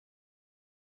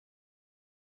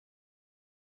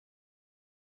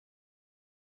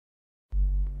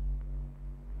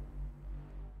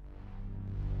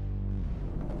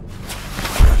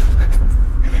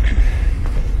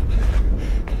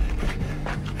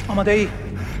آماده ای؟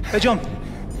 بجم.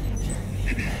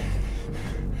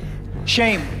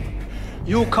 Shame.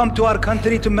 You come to our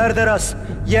country to murder us,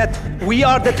 yet we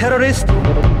are the terrorists.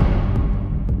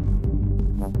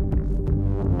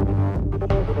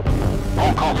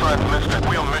 All call signs listed.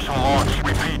 We on mission launch.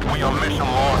 Repeat, we on mission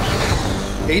launch.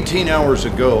 18 hours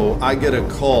ago, I get a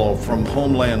call from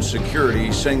Homeland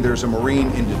Security saying there's a Marine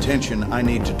in detention I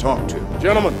need to talk to.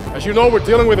 Gentlemen, as you know, we're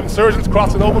dealing with insurgents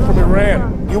crossing over from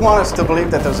Iran. You want us to believe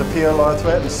that there's a PLR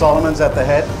threat and Solomon's at the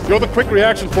head? You're the quick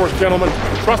reaction force, gentlemen.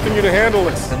 We're trusting you to handle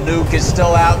this. The nuke is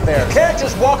still out there. Can't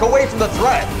just walk away from the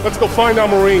threat. Let's go find our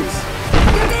Marines.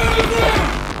 Get down on the ground!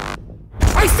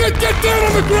 I said get down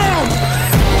on the ground!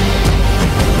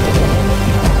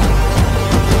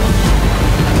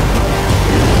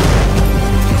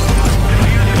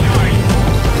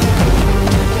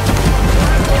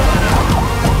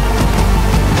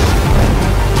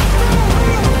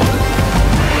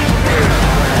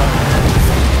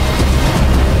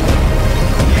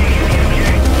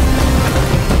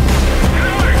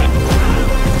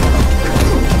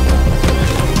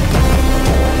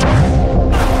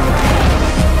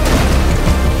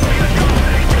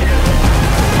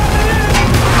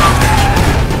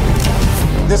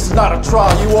 This is not a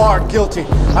trial. You are guilty.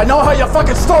 I know how your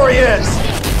fucking story ends.